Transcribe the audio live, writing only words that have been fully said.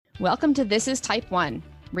Welcome to This is Type 1,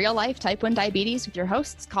 real life type 1 diabetes with your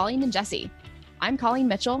hosts, Colleen and Jesse. I'm Colleen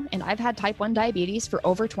Mitchell, and I've had type 1 diabetes for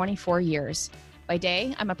over 24 years. By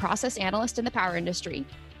day, I'm a process analyst in the power industry,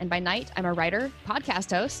 and by night, I'm a writer,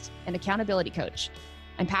 podcast host, and accountability coach.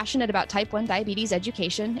 I'm passionate about type 1 diabetes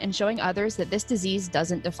education and showing others that this disease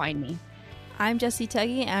doesn't define me. I'm Jessie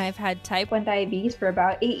Tuggy, and I've had type 1 diabetes for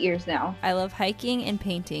about 8 years now. I love hiking and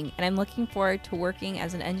painting, and I'm looking forward to working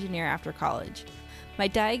as an engineer after college. My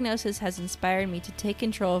diagnosis has inspired me to take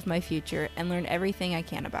control of my future and learn everything I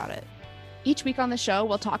can about it. Each week on the show,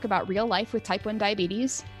 we'll talk about real life with type 1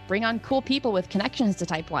 diabetes, bring on cool people with connections to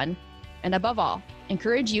type 1, and above all,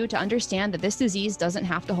 encourage you to understand that this disease doesn't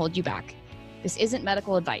have to hold you back. This isn't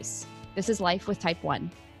medical advice. This is life with type 1.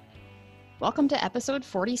 Welcome to episode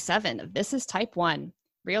 47 of This is Type 1,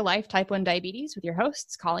 real life type 1 diabetes with your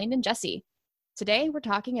hosts, Colleen and Jesse. Today, we're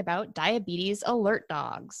talking about diabetes alert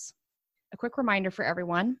dogs. A quick reminder for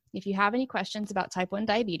everyone, if you have any questions about type 1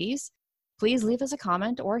 diabetes, please leave us a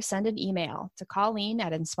comment or send an email to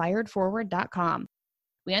colleen@inspiredforward.com.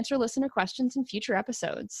 We answer listener questions in future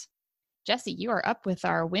episodes. Jesse, you are up with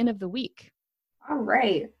our win of the week. All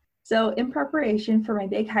right. So in preparation for my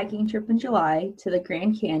big hiking trip in July to the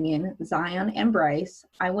Grand Canyon, Zion, and Bryce,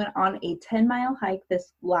 I went on a 10-mile hike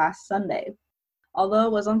this last Sunday. Although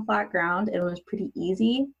it was on flat ground and it was pretty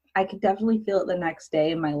easy, I could definitely feel it the next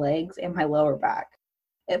day in my legs and my lower back.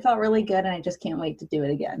 It felt really good, and I just can't wait to do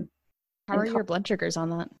it again. How are your blood sugars on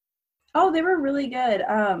that? Oh, they were really good.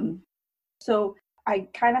 So I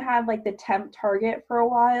kind of had like the temp target for a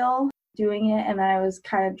while doing it, and then I was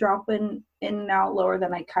kind of dropping in and out lower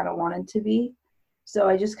than I kind of wanted to be. So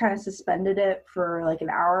I just kind of suspended it for like an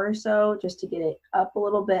hour or so just to get it up a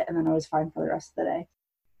little bit, and then I was fine for the rest of the day.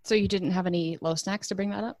 So you didn't have any low snacks to bring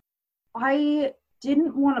that up? I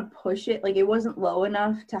didn't want to push it. Like, it wasn't low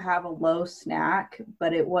enough to have a low snack,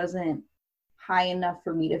 but it wasn't high enough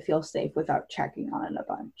for me to feel safe without checking on it a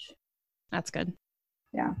bunch. That's good.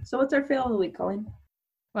 Yeah. So what's our fail of the week, Colleen?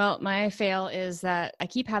 Well, my fail is that I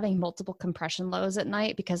keep having multiple compression lows at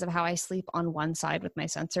night because of how I sleep on one side with my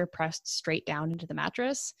sensor pressed straight down into the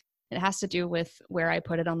mattress. It has to do with where I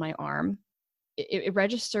put it on my arm. It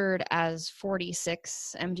registered as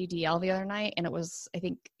 46 mgdl the other night, and it was, I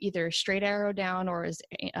think, either straight arrow down or is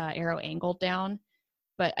arrow angled down.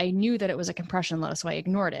 But I knew that it was a compression low, so I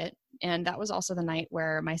ignored it. And that was also the night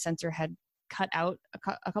where my sensor had cut out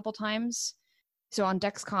a couple times. So on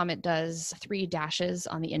Dexcom, it does 3 dashes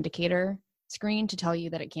on the indicator screen to tell you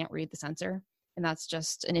that it can't read the sensor. And that's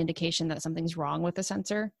just an indication that something's wrong with the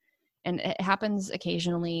sensor. And it happens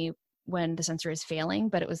occasionally when the sensor is failing,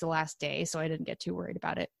 but it was the last day, so I didn't get too worried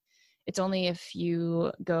about it. It's only if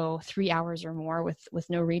you go 3 hours or more with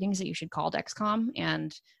no readings that you should call Dexcom,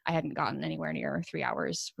 and I hadn't gotten anywhere near 3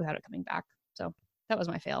 hours without it coming back. So that was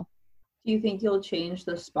my fail. Do you think you'll change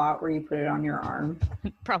the spot where you put it on your arm?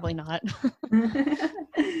 Probably not.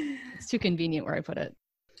 It's too convenient where I put it.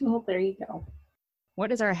 Well, there you go.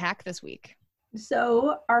 What is our hack this week?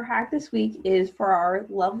 So our hack this week is for our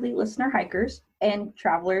lovely listener hikers and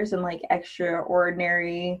travelers and like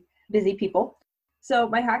extraordinary busy people. So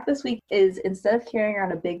my hack this week is, instead of carrying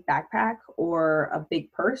around a big backpack or a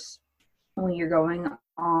big purse when you're going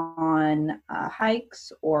on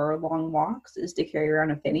hikes or long walks, is to carry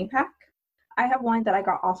around a fanny pack. I have one that I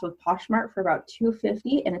got off of Poshmark for about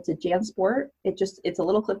 $2.50, and it's a JanSport. It's a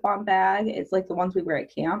little clip-on bag. It's like the ones we wear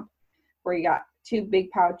at camp, where you got 2 big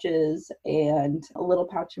pouches and a little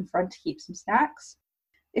pouch in front to keep some snacks.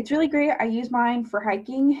 It's really great. I use mine for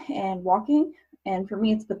hiking and walking, and for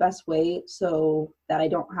me, it's the best way so that I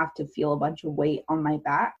don't have to feel a bunch of weight on my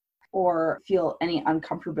back or feel any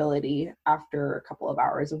uncomfortability after a couple of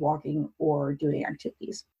hours of walking or doing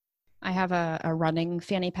activities. I have a running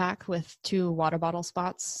fanny pack with 2 water bottle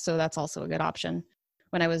spots, so that's also a good option.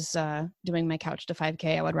 When I was doing my Couch to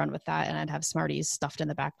 5K, I would run with that, and I'd have Smarties stuffed in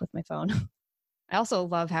the back with my phone. I also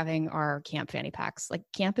love having our camp fanny packs. Like,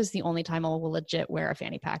 camp is the only time I will legit wear a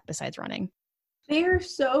fanny pack besides running. They are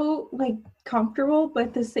so like comfortable, but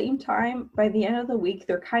at the same time, by the end of the week,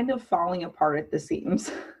 they're kind of falling apart at the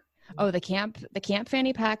seams. Oh, the camp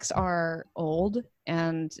fanny packs are old,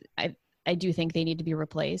 and I do think they need to be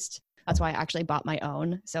replaced. That's why I actually bought my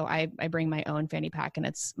own. So I bring my own fanny pack, and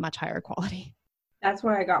it's much higher quality. That's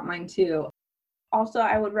why I got mine too. Also,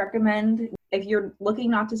 I would recommend, if you're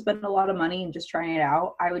looking not to spend a lot of money and just trying it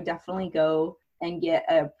out, I would definitely go and get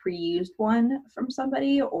a pre-used one from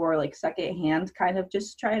somebody, or like secondhand, kind of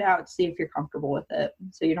just try it out, see if you're comfortable with it.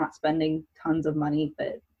 So you're not spending tons of money,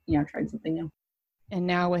 but trying something new. And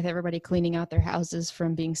now with everybody cleaning out their houses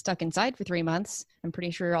from being stuck inside for 3 months, I'm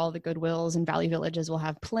pretty sure all the Goodwills and Value Villages will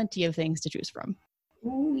have plenty of things to choose from.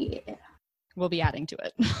 Oh, yeah. We'll be adding to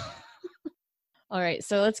it. All right,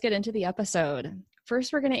 so let's get into the episode.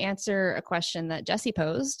 First, we're going to answer a question that Jesse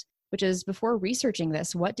posed, which is, before researching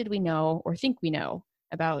this, what did we know or think we know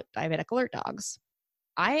about diabetic alert dogs?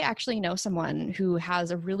 I actually know someone who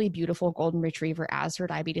has a really beautiful golden retriever as her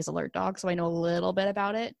diabetes alert dog, so I know a little bit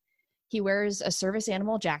about it. He wears a service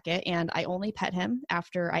animal jacket, and I only pet him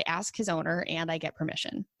after I ask his owner and I get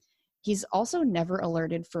permission. He's also never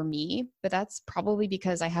alerted for me, but that's probably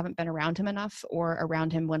because I haven't been around him enough or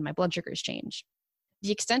around him when my blood sugars change.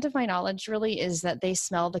 The extent of my knowledge really is that they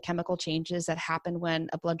smell the chemical changes that happen when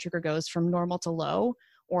a blood sugar goes from normal to low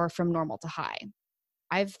or from normal to high.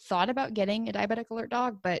 I've thought about getting a diabetic alert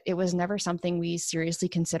dog, but it was never something we seriously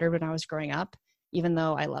considered when I was growing up, even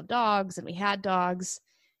though I love dogs and we had dogs.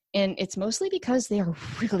 And it's mostly because they are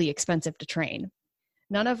really expensive to train.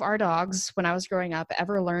 None of our dogs, when I was growing up,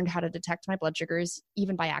 ever learned how to detect my blood sugars,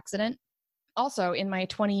 even by accident. Also, in my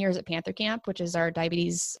 20 years at Panther Camp, which is our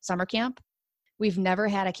diabetes summer camp, we've never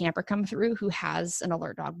had a camper come through who has an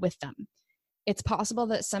alert dog with them. It's possible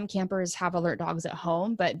that some campers have alert dogs at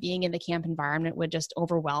home, but being in the camp environment would just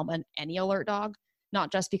overwhelm any alert dog,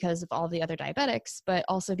 not just because of all the other diabetics, but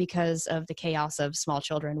also because of the chaos of small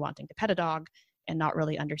children wanting to pet a dog and not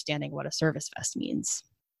really understanding what a service vest means.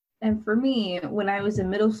 And for me, when I was in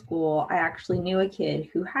middle school, I actually knew a kid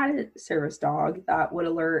who had a service dog that would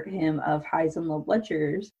alert him of highs and low blood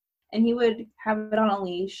sugars. And he would have it on a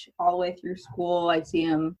leash all the way through school. I'd see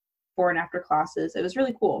him before and after classes. It was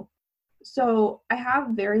really cool. So I have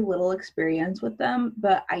very little experience with them,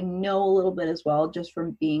 but I know a little bit as well just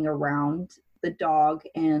from being around the dog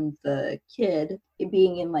and the kid,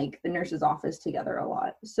 being in like the nurse's office together a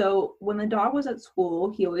lot. So when the dog was at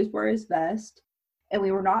school, he always wore his vest, and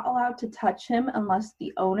we were not allowed to touch him unless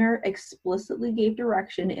the owner explicitly gave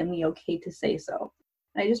direction and the okay to say so.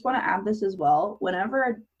 And I just want to add this as well. Whenever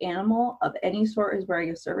an animal of any sort is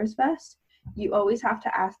wearing a service vest, you always have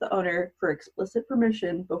to ask the owner for explicit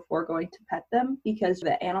permission before going to pet them, because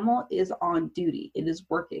the animal is on duty. It is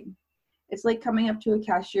working. It's like coming up to a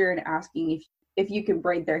cashier and asking if you can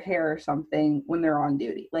braid their hair or something when they're on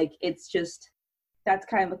duty. Like, it's just, that's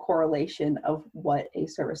kind of the correlation of what a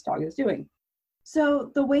service dog is doing.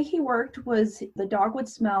 So the way he worked was the dog would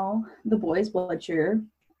smell the boy's blood sugar,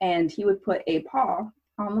 and he would put a paw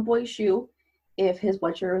on the boy's shoe if his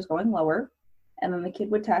blood sugar was going lower, and then the kid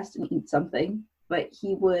would test and eat something. But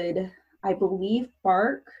he would, I believe,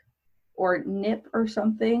 bark or nip or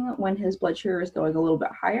something when his blood sugar was going a little bit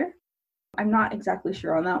higher. I'm not exactly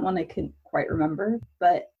sure on that one. I couldn't quite remember.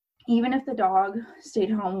 But even if the dog stayed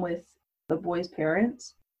home with the boy's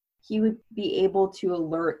parents, he would be able to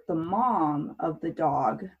alert the mom of the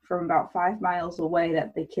dog from about 5 miles away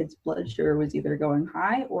that the kid's blood sugar was either going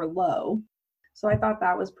high or low. So I thought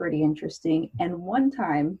that was pretty interesting. And one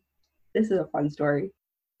time, this is a fun story,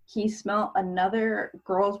 he smelled another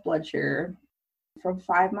girl's blood sugar from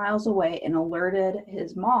 5 miles away and alerted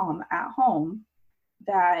his mom at home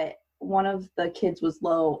that one of the kids was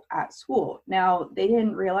low at school. Now, they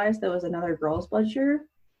didn't realize there was another girl's blood sugar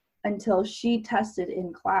until she tested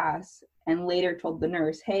in class and later told the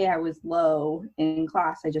nurse, hey, I was low in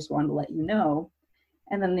class. I just wanted to let you know.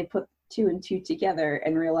 And then they put 2 and 2 together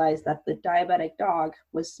and realized that the diabetic dog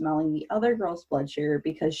was smelling the other girl's blood sugar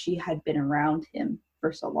because she had been around him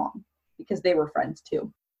for so long, because they were friends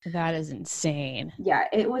too. That is insane. Yeah,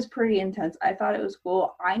 it was pretty intense. I thought it was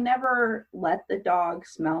cool. I never let the dog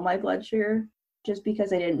smell my blood sugar just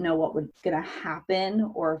because I didn't know what was going to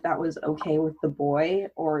happen or if that was okay with the boy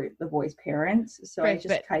or the boy's parents. So right, I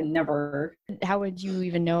just kind of never. How would you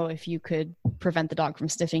even know if you could prevent the dog from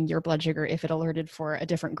sniffing your blood sugar if it alerted for a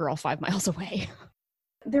different girl 5 miles away?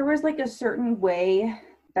 There was like a certain way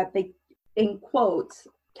that they, in quotes,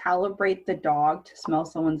 calibrate the dog to smell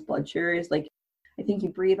someone's blood sugar. Is like, I think you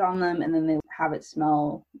breathe on them and then they have it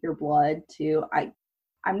smell your blood too.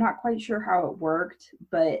 I'm not quite sure how it worked,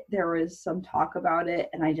 but there was some talk about it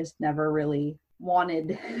and I just never really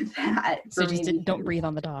wanted that. So just don't breathe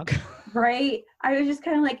on the dog. Right? I was just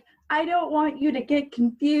kind of like, I don't want you to get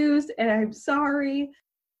confused and I'm sorry.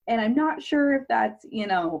 And I'm not sure if that's,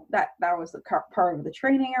 that was the part of the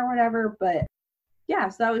training or whatever, but yeah,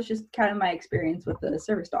 so that was just kind of my experience with the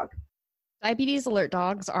service dog. Diabetes alert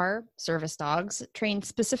dogs are service dogs trained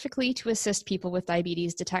specifically to assist people with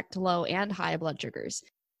diabetes detect low and high blood sugars,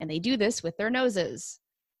 and they do this with their noses.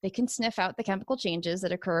 They can sniff out the chemical changes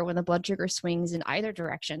that occur when the blood sugar swings in either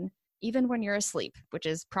direction, even when you're asleep, which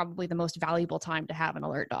is probably the most valuable time to have an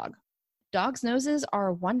alert dog. Dogs' noses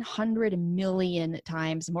are 100 million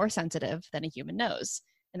times more sensitive than a human nose,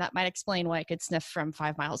 and that might explain why it could sniff from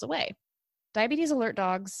 5 miles away. Diabetes alert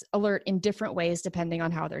dogs alert in different ways depending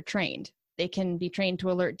on how they're trained. They can be trained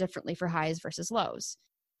to alert differently for highs versus lows.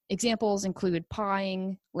 Examples include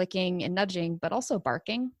pawing, licking, and nudging, but also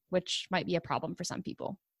barking, which might be a problem for some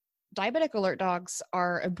people. Diabetic alert dogs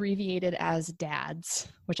are abbreviated as DADs,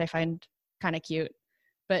 which I find kind of cute.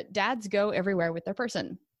 But DADs go everywhere with their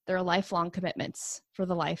person. They're lifelong commitments for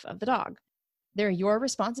the life of the dog. They're your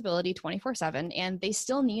responsibility 24/7, and they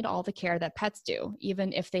still need all the care that pets do,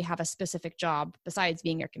 even if they have a specific job besides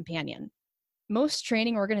being your companion. Most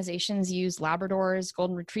training organizations use Labradors,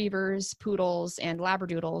 Golden Retrievers, Poodles, and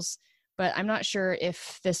Labradoodles, but I'm not sure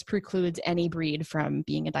if this precludes any breed from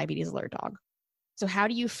being a diabetes alert dog. So how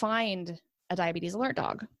do you find a diabetes alert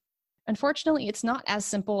dog? Unfortunately, it's not as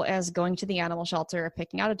simple as going to the animal shelter,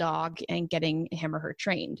 picking out a dog, and getting him or her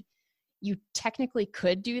trained. You technically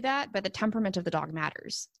could do that, but the temperament of the dog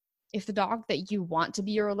matters. If the dog that you want to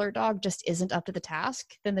be your alert dog just isn't up to the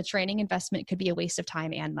task, then the training investment could be a waste of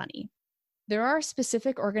time and money. There are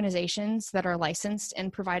specific organizations that are licensed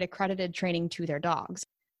and provide accredited training to their dogs.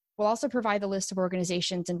 We'll also provide the list of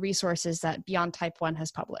organizations and resources that Beyond Type 1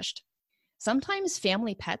 has published. Sometimes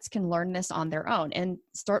family pets can learn this on their own and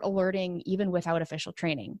start alerting even without official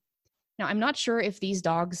training. Now, I'm not sure if these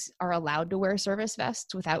dogs are allowed to wear service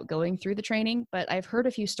vests without going through the training, but I've heard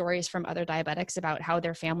a few stories from other diabetics about how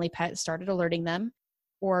their family pet started alerting them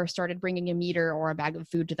or started bringing a meter or a bag of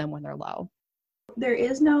food to them when they're low. There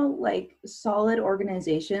is no solid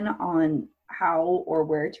organization on how or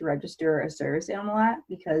where to register a service animal at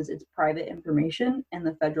because it's private information and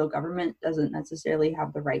the federal government doesn't necessarily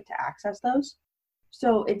have the right to access those.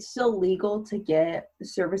 So it's still legal to get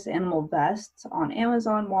service animal vests on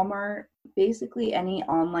Amazon, Walmart, basically any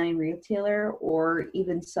online retailer or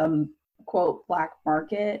even some quote black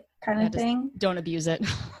market kind of thing. Don't abuse it.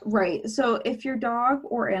 Right. So if your dog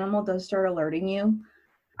or animal does start alerting you,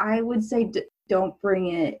 I would say don't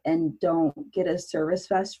bring it and don't get a service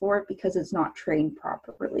vest for it because it's not trained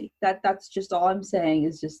properly. That's just all I'm saying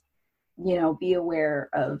is just, be aware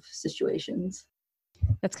of situations.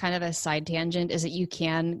 That's kind of a side tangent, is that you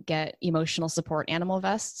can get emotional support animal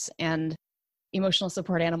vests, and emotional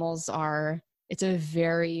support animals it's a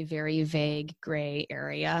very, very vague gray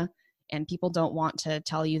area, and people don't want to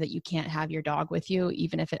tell you that you can't have your dog with you,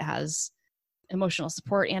 even if it has emotional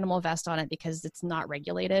support animal vest on it, because it's not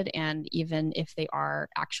regulated. And even if they are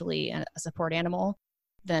actually a support animal,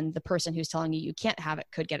 then the person who's telling you can't have it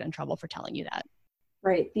could get in trouble for telling you that.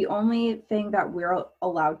 Right. The only thing that we're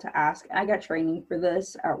allowed to ask, and I got training for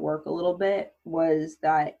this at work a little bit, was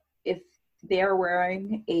that if they're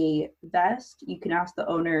wearing a vest, you can ask the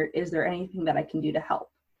owner, is there anything that I can do to help?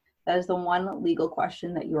 That is the one legal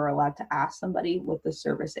question that you are allowed to ask somebody with the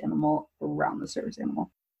service animal around the service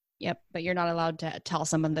animal. Yep, but you're not allowed to tell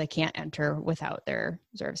someone they can't enter without their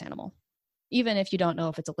service animal, even if you don't know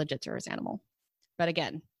if it's a legit service animal. But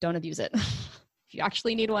again, don't abuse it. If you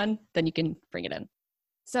actually need one, then you can bring it in.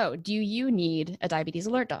 So, do you need a diabetes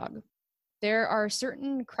alert dog? There are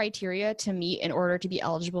certain criteria to meet in order to be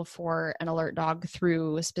eligible for an alert dog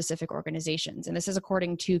through specific organizations, and this is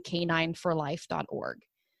according to canineforlife.org.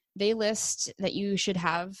 They list that you should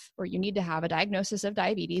have, or you need to have, a diagnosis of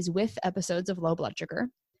diabetes with episodes of low blood sugar.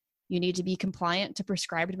 You need to be compliant to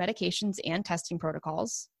prescribed medications and testing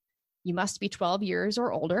protocols. You must be 12 years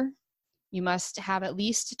or older. You must have at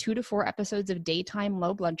least 2 to 4 episodes of daytime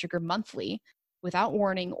low blood sugar monthly without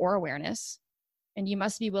warning or awareness. And you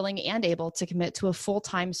must be willing and able to commit to a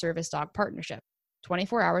full-time service dog partnership,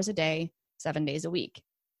 24 hours a day, 7 days a week.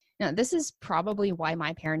 Now, this is probably why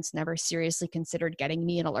my parents never seriously considered getting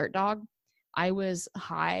me an alert dog. I was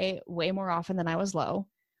high way more often than I was low.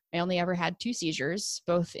 I only ever had 2 seizures,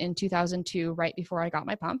 both in 2002, right before I got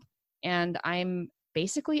my pump. And I'm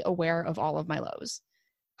basically aware of all of my lows.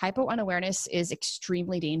 Hypo-unawareness is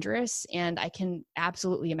extremely dangerous, and I can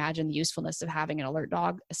absolutely imagine the usefulness of having an alert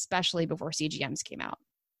dog, especially before CGMs came out.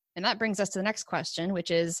 And that brings us to the next question,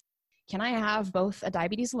 which is, can I have both a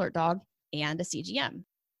diabetes alert dog and a CGM?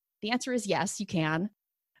 The answer is yes, you can.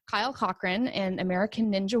 Kyle Cochran, an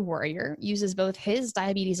American Ninja Warrior, uses both his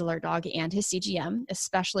diabetes alert dog and his CGM,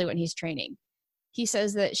 especially when he's training. He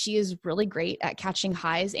says that she is really great at catching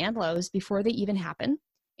highs and lows before they even happen,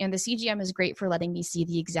 and the CGM is great for letting me see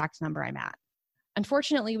the exact number I'm at.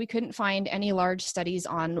 Unfortunately, we couldn't find any large studies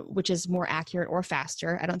on which is more accurate or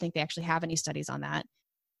faster. I don't think they actually have any studies on that.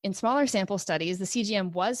 In smaller sample studies, the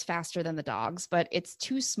CGM was faster than the dogs, but it's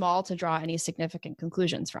too small to draw any significant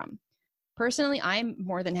conclusions from. Personally, I'm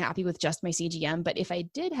more than happy with just my CGM, but if I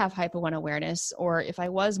did have hypo-unawareness, or if I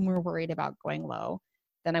was more worried about going low,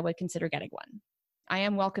 then I would consider getting one. I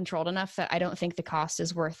am well controlled enough that I don't think the cost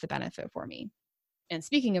is worth the benefit for me. And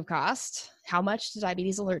speaking of cost, how much do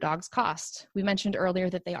diabetes alert dogs cost? We mentioned earlier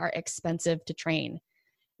that they are expensive to train.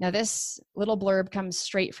 Now, this little blurb comes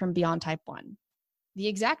straight from Beyond Type 1. The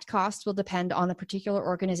exact cost will depend on the particular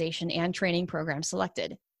organization and training program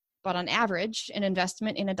selected. But on average, an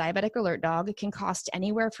investment in a diabetic alert dog can cost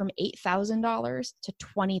anywhere from $8,000 to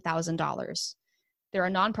 $20,000. There are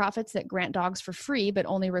nonprofits that grant dogs for free, but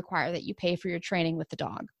only require that you pay for your training with the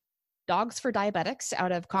dog. Dogs for Diabetics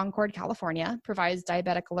out of Concord, California, provides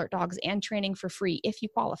diabetic alert dogs and training for free if you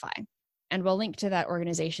qualify. And we'll link to that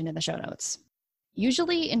organization in the show notes.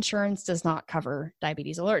 Usually, insurance does not cover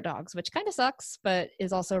diabetes alert dogs, which kind of sucks, but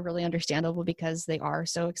is also really understandable because they are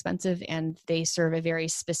so expensive and they serve a very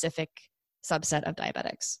specific subset of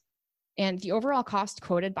diabetics. And the overall cost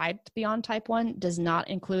quoted by Beyond Type 1 does not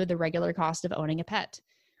include the regular cost of owning a pet,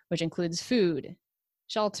 which includes food,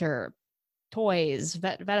 shelter, toys,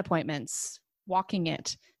 vet appointments, walking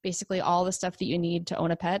it, basically all the stuff that you need to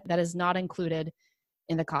own a pet that is not included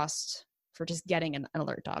in the cost for just getting an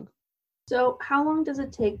alert dog. So how long does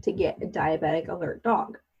it take to get a diabetic alert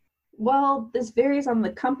dog? Well, this varies on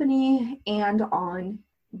the company and on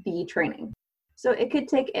the training. So it could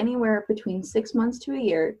take anywhere between 6 months to a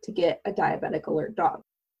year to get a diabetic alert dog.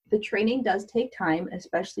 The training does take time,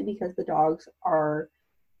 especially because the dogs are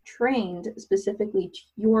trained specifically to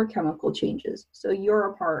your chemical changes. So you're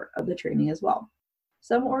a part of the training as well.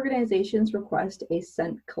 Some organizations request a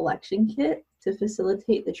scent collection kit to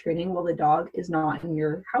facilitate the training while the dog is not in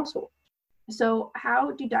your household. So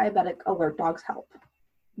how do diabetic alert dogs help?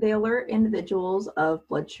 They alert individuals of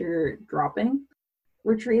blood sugar dropping,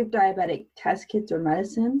 retrieve diabetic test kits or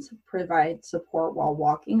medicines, provide support while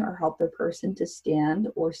walking or help the person to stand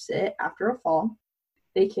or sit after a fall.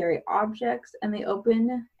 They carry objects and they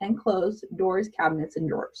open and close doors, cabinets, and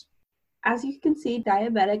drawers. As you can see,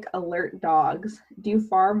 diabetic alert dogs do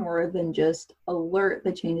far more than just alert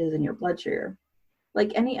the changes in your blood sugar.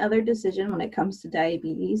 Like any other decision when it comes to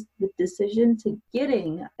diabetes, the decision to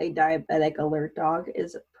getting a diabetic alert dog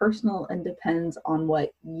is personal and depends on what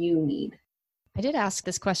you need. I did ask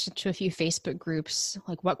this question to a few Facebook groups,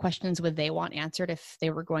 like what questions would they want answered if they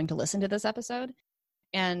were going to listen to this episode?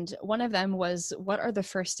 And one of them was, what are the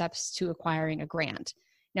first steps to acquiring a grant?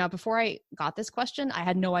 Now, before I got this question, I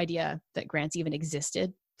had no idea that grants even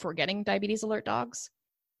existed for getting diabetes alert dogs.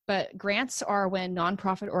 But grants are when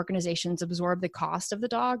nonprofit organizations absorb the cost of the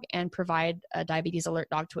dog and provide a diabetes alert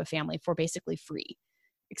dog to a family for basically free,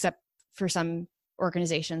 except for some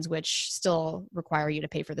organizations which still require you to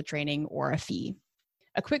pay for the training or a fee.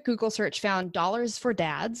 A quick Google search found Dollars for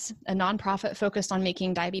Dads, a nonprofit focused on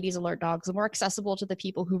making diabetes alert dogs more accessible to the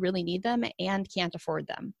people who really need them and can't afford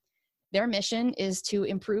them. Their mission is to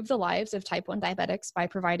improve the lives of type 1 diabetics by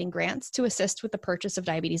providing grants to assist with the purchase of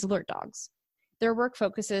diabetes alert dogs. Their work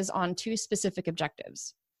focuses on two specific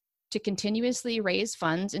objectives: to continuously raise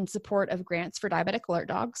funds in support of grants for diabetic alert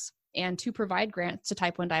dogs, and to provide grants to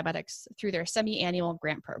type 1 diabetics through their semi-annual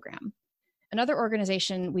grant program. Another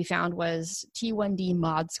organization we found was T1D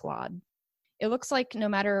Mod Squad. It looks like no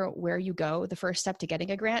matter where you go, the first step to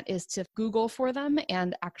getting a grant is to Google for them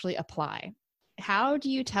and actually apply. How do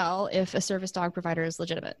you tell if a service dog provider is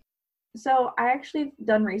legitimate? So I actually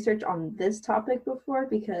done research on this topic before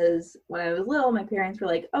because when I was little, my parents were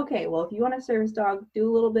like, okay, well, if you want a service dog,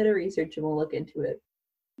 do a little bit of research and we'll look into it.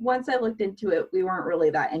 Once I looked into it, we weren't really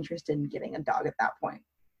that interested in getting a dog at that point.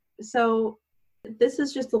 So this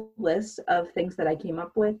is just a list of things that I came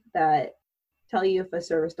up with that tell you if a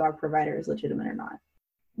service dog provider is legitimate or not.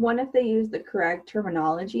 One, if they use the correct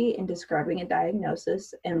terminology in describing a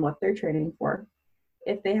diagnosis and what they're training for.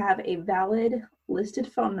 If they have a valid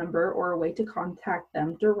listed phone number or a way to contact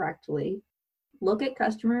them directly. Look at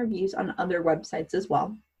customer reviews on other websites as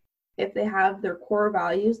well. If they have their core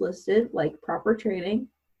values listed, like proper training,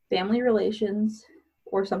 family relations,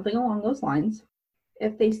 or something along those lines.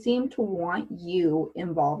 If they seem to want you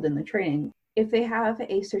involved in the training. If they have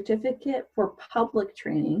a certificate for public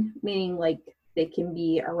training, meaning like they can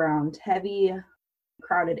be around heavy,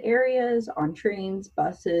 crowded areas, on trains,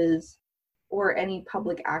 buses, or any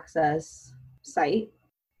public access site.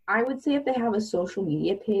 I would say if they have a social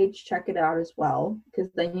media page, check it out as well,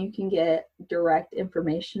 because then you can get direct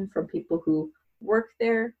information from people who work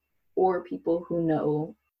there or people who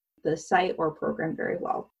know the site or program very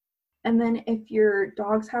well. And then if your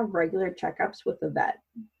dogs have regular checkups with a vet,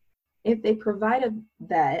 if they provide a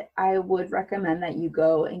vet, I would recommend that you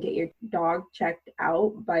go and get your dog checked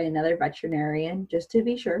out by another veterinarian just to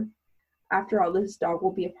be sure. After all, this dog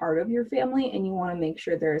will be a part of your family and you want to make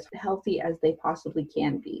sure they're as healthy as they possibly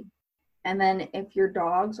can be. And then if your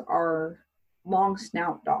dogs are long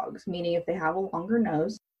snout dogs, meaning if they have a longer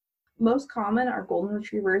nose, Most common are golden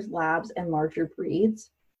retrievers, labs, and larger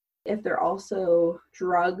breeds. If they're also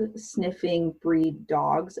drug sniffing breed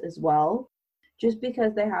dogs as well, just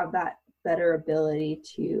because they have that better ability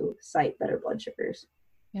to cite better blood sugars.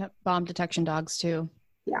 Yep, bomb detection dogs too.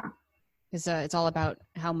 Yeah. It's all about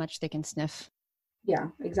how much they can sniff. Yeah,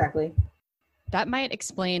 exactly. That might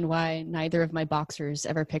explain why neither of my boxers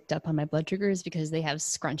ever picked up on my blood sugars, because they have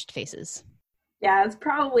scrunched faces. Yeah, it's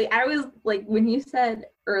probably, I was like, when you said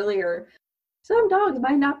earlier, some dogs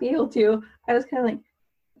might not be able to, I was kind of like,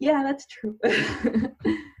 yeah, that's true.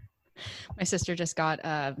 My sister just got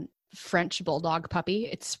a French bulldog puppy.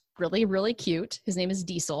 It's really, really cute. His name is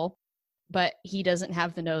Diesel, but he doesn't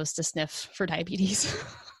have the nose to sniff for diabetes.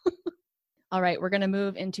 All right, we're going to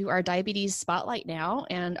move into our diabetes spotlight now.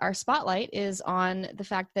 And our spotlight is on the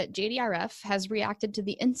fact that JDRF has reacted to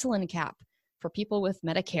the insulin cap for people with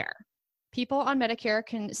Medicare. People on Medicare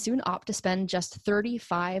can soon opt to spend just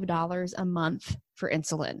 $35 a month for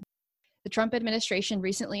insulin. The Trump administration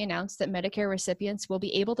recently announced that Medicare recipients will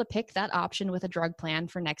be able to pick that option with a drug plan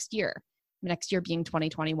for next year being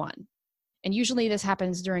 2021. And usually this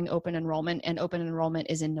happens during open enrollment, and open enrollment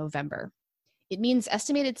is in November. It means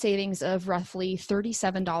estimated savings of roughly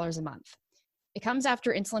 $37 a month. It comes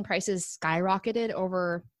after insulin prices skyrocketed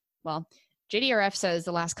over, well, JDRF says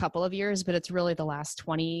the last couple of years, but it's really the last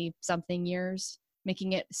 20-something years,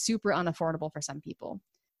 making it super unaffordable for some people.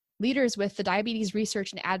 Leaders with the Diabetes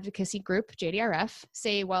Research and Advocacy Group, JDRF,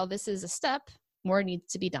 say while this is a step, more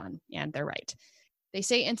needs to be done, and they're right. They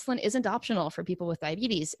say insulin isn't optional for people with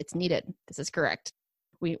diabetes. It's needed. This is correct.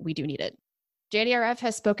 We do need it. JDRF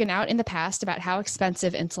has spoken out in the past about how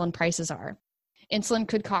expensive insulin prices are. Insulin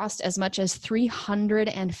could cost as much as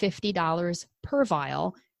 $350 per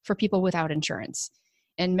vial for people without insurance,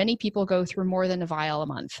 and many people go through more than a vial a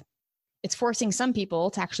month. It's forcing some people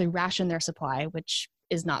to actually ration their supply, which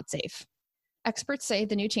is not safe. Experts say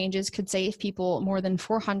the new changes could save people more than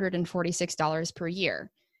 $446 per year,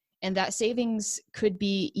 and that savings could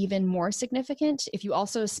be even more significant if you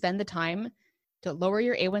also spend the time to lower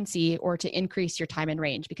your A1C or to increase your time in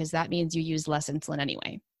range, because that means you use less insulin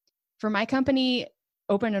anyway. For my company,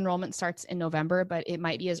 open enrollment starts in November, but it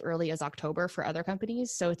might be as early as October for other companies.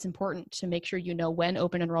 So it's important to make sure you know when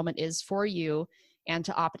open enrollment is for you and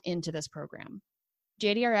to opt into this program.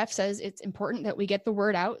 JDRF says it's important that we get the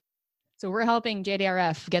word out. So we're helping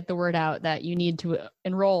JDRF get the word out that you need to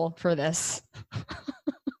enroll for this.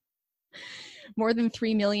 More than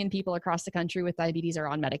 3 million people across the country with diabetes are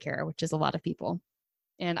on Medicare, which is a lot of people.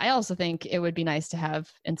 And I also think it would be nice to have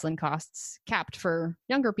insulin costs capped for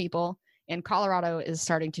younger people. And Colorado is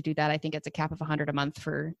starting to do that. I think it's a cap of $100 a month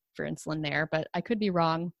for insulin there, but I could be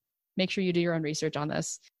wrong. Make sure you do your own research on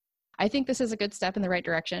this. I think this is a good step in the right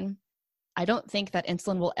direction. I don't think that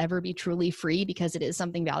insulin will ever be truly free, because it is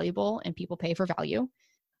something valuable and people pay for value.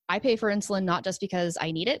 I pay for insulin not just because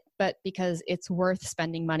I need it, but because it's worth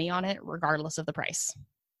spending money on it regardless of the price.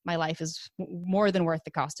 My life is more than worth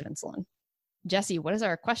the cost of insulin. Jessie, what is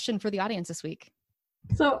our question for the audience this week?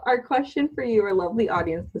 So our question for you, our lovely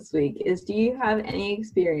audience this week, is do you have any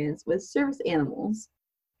experience with service animals?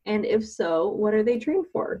 And if so, what are they trained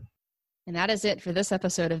for? And that is it for this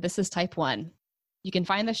episode of This is Type 1. You can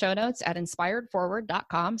find the show notes at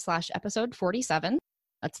inspiredforward.com/episode 47.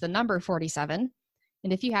 That's the number 47.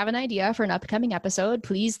 And if you have an idea for an upcoming episode,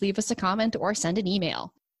 please leave us a comment or send an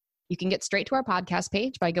email. You can get straight to our podcast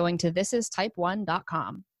page by going to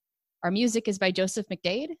thisistype1.com. Our music is by Joseph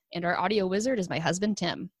McDade, and our audio wizard is my husband,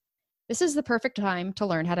 Tim. This is the perfect time to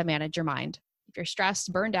learn how to manage your mind. If you're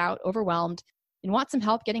stressed, burned out, overwhelmed, and want some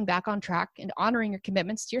help getting back on track and honoring your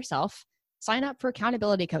commitments to yourself, sign up for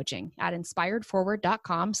accountability coaching at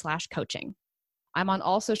inspiredforward.com/coaching. I'm on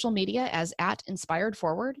all social media as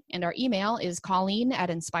 @inspiredforward, and our email is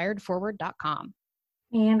colleen@inspiredforward.com.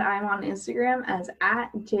 And I'm on Instagram as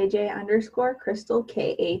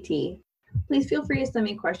 @JJ_CrystalKAT. Please feel free to send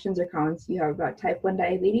me questions or comments you have about type 1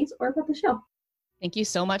 diabetes or about the show. Thank you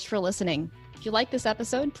so much for listening. If you like this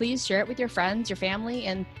episode, please share it with your friends, your family,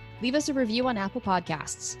 and leave us a review on Apple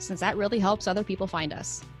Podcasts, since that really helps other people find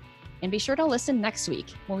us. And be sure to listen next week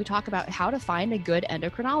when we talk about how to find a good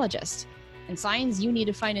endocrinologist and signs you need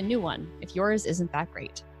to find a new one if yours isn't that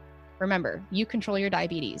great. Remember, you control your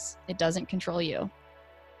diabetes. It doesn't control you.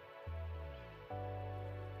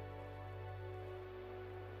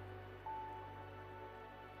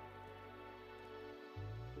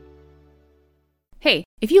 Hey,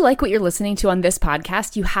 if you like what you're listening to on this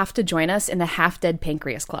podcast, you have to join us in the Half Dead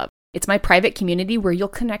Pancreas Club. It's my private community where you'll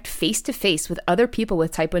connect face-to-face with other people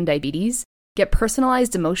with type 1 diabetes, get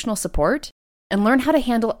personalized emotional support, and learn how to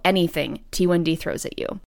handle anything T1D throws at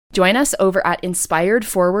you. Join us over at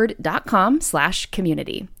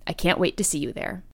inspiredforward.com/community. I can't wait to see you there.